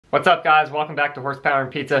What's up guys, welcome back to Horsepower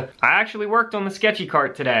and Pizza. I actually worked on the sketchy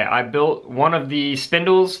cart today. I built one of the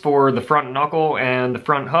spindles for the front knuckle and the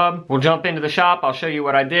front hub. We'll jump into the shop, I'll show you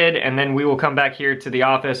what I did, and then we will come back here to the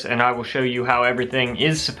office and I will show you how everything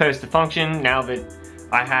is supposed to function now that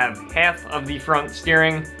I have half of the front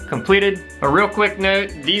steering completed. A real quick note,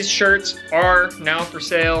 these shirts are now for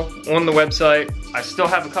sale on the website. I still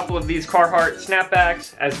have a couple of these Carhartt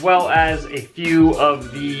snapbacks, as well as a few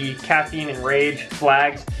of the Caffeine and Rage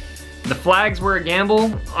flags. The flags were a gamble.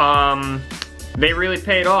 They really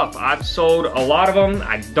paid off. I've sold a lot of them.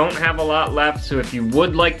 I don't have a lot left, so if you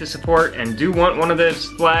would like to support and do want one of those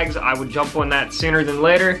flags, I would jump on that sooner than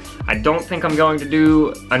later. I don't think I'm going to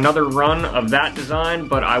do another run of that design,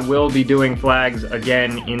 but I will be doing flags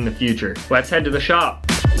again in the future. Let's head to the shop.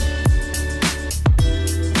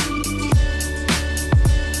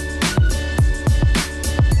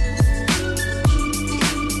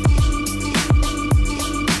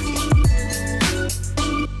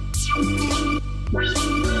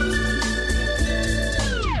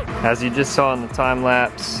 As you just saw in the time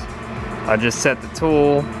lapse, I just set the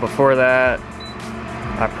tool. Before that,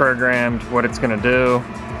 I programmed what it's gonna do.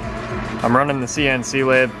 I'm running the CNC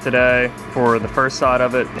lathe today for the first side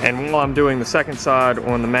of it, and while I'm doing the second side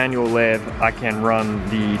on the manual lathe, I can run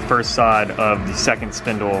the first side of the second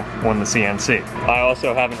spindle on the CNC. I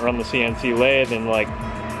also haven't run the CNC lathe in like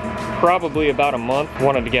probably about a month.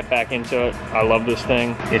 Wanted to get back into it. I love this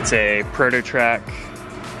thing. It's a Prototrack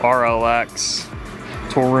RLX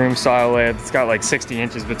tool room style lathe. It's got like 60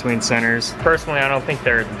 inches between centers. Personally, I don't think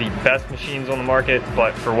they're the best machines on the market,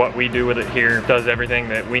 but for what we do with it here, it does everything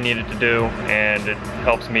that we need it to do, and it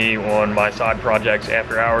helps me on my side projects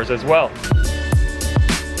after hours as well.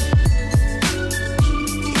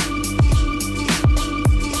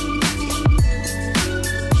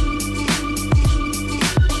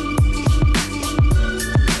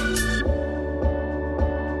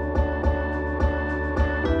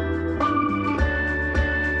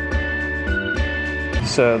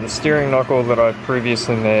 So the steering knuckle that I've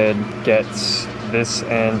previously made gets this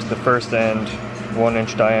end, the first end, 1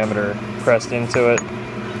 inch diameter pressed into it.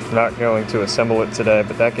 I'm not going to assemble it today,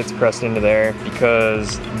 but that gets pressed into there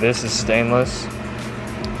because this is stainless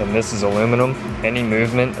and this is aluminum. Any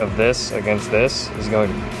movement of this against this is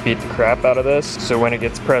going to beat the crap out of this. So when it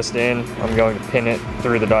gets pressed in, I'm going to pin it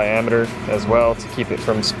through the diameter as well to keep it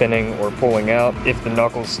from spinning or pulling out. If the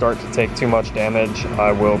knuckles start to take too much damage,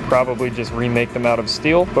 I will probably just remake them out of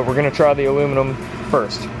steel, but we're gonna try the aluminum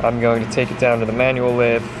first. I'm going to take it down to the manual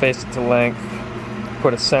lathe, face it to length,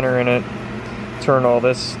 put a center in it, turn all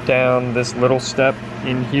this down, this little step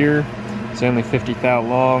in here. It's only 50 thou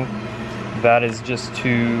long. That is just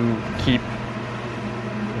to keep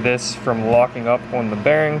this from locking up on the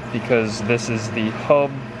bearing because this is the hub.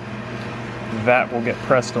 That will get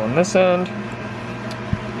pressed on this end.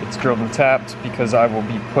 It's drilled and tapped because I will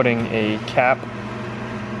be putting a cap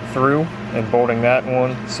through and bolting that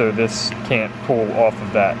one so this can't pull off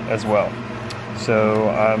of that as well. So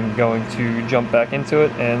I'm going to jump back into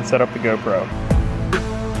it and set up the GoPro.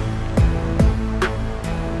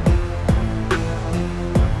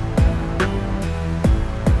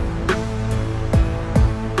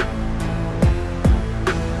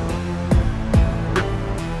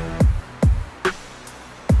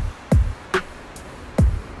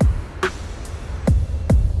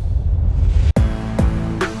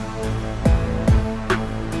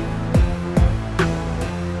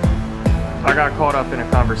 I got caught up in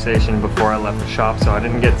a conversation before I left the shop, so I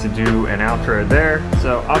didn't get to do an outro there.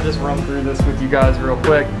 So I'll just run through this with you guys real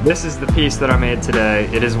quick. This is the piece that I made today.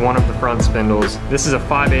 It is one of the front spindles. This is a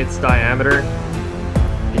 5/8 diameter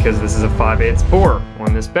because this is a 5/8 bore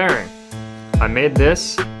on this bearing. I made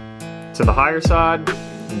this to the higher side.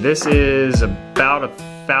 This is about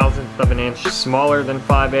 1/1000th of an inch smaller than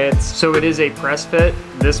 5/8, so it is a press fit.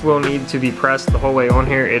 This will need to be pressed the whole way on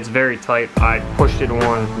here. It's very tight. I pushed it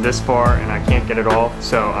on this far and I can't get it off,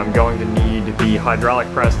 so I'm going to need the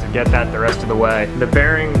hydraulic press to get that the rest of the way. The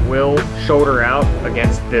bearing will shoulder out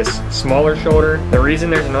against this smaller shoulder. The reason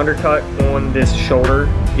there's an undercut on this shoulder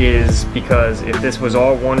is because if this was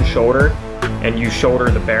all one shoulder and you shoulder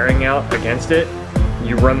the bearing out against it,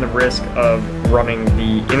 you run the risk of running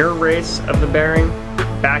the inner race of the bearing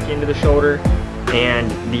back into the shoulder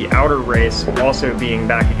and the outer race also being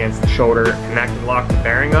back against the shoulder, and that can lock the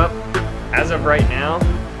bearing up. As of right now,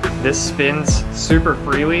 this spins super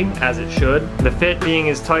freely, as it should. The fit being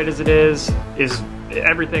as tight as it is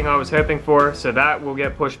everything I was hoping for, so that will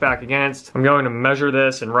get pushed back against. I'm going to measure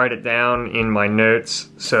this and write it down in my notes,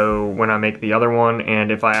 so when I make the other one,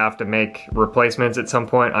 and if I have to make replacements at some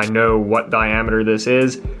point, I know what diameter this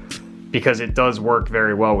is. because it does work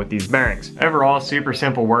very well with these bearings. Overall, super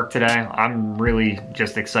simple work today. I'm really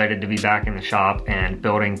just excited to be back in the shop and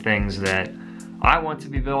building things that I want to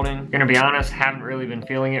be building. Gonna be honest, haven't really been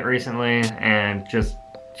feeling it recently, and just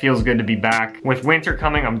feels good to be back. With winter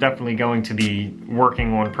coming, I'm definitely going to be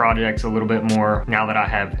working on projects a little bit more now that I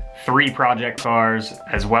have 3 project cars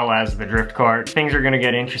as well as the drift cart. Things are gonna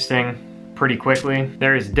get interesting pretty quickly.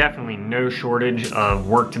 There is definitely no shortage of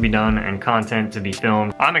work to be done and content to be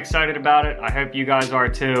filmed. I'm excited about it. I hope you guys are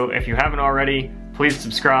too. If you haven't already, please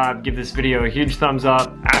subscribe, give this video a huge thumbs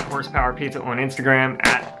up, at Horsepower Pizza on Instagram,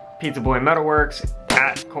 at Pizza Boy Metalworks,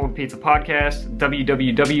 at Cold Pizza Podcast,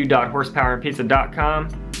 www.horsepowerandpizza.com.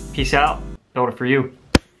 Peace out, build it for you.